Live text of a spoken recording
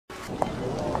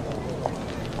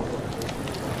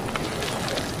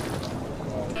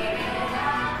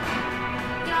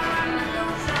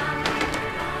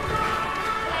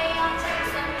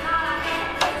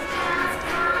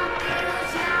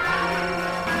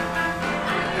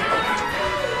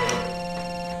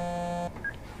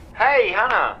Hey,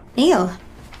 Hannah! Neil,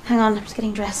 hang on, I'm just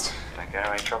getting dressed. Don't get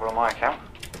any trouble on my account.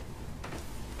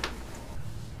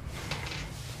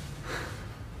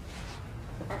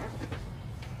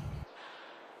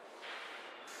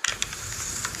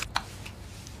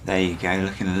 There you go,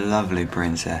 looking lovely,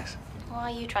 princess. Why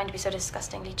are you trying to be so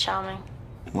disgustingly charming?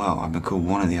 Well, I've been called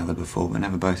one or the other before, but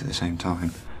never both at the same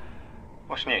time.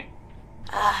 What's new?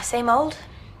 Same old.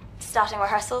 Starting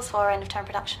rehearsals for our end-of-term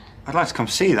production. I'd like to come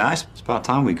see that. It's about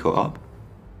time we caught up.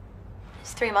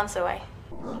 It's 3 months away.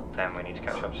 Then we need to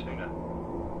catch up sooner.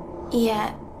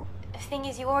 Yeah. The thing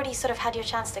is, you already sort of had your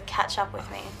chance to catch up with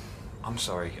me. I'm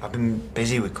sorry, I've been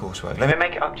busy with coursework. Let me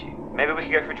make it up to you. Maybe we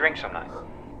can go for a drink some night.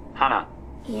 Hannah.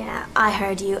 Yeah, I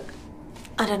heard you.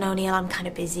 I don't know, Neil, I'm kind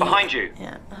of busy. Behind you!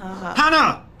 Yeah.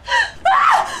 Hannah!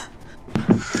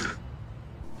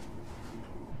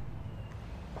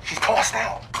 She's passed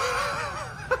out.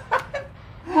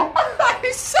 That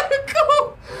is so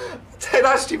cool! Take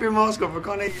that stupid mask off, I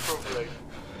can't hear you properly.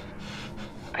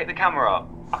 Pick the camera up.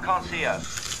 I can't see her.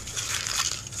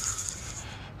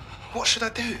 What should I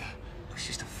do? It's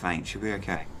just a faint, she'll be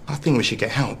okay. I think we should get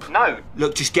help. No!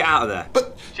 Look, just get out of there.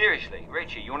 But... Seriously,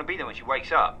 Richie, you want to be there when she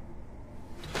wakes up?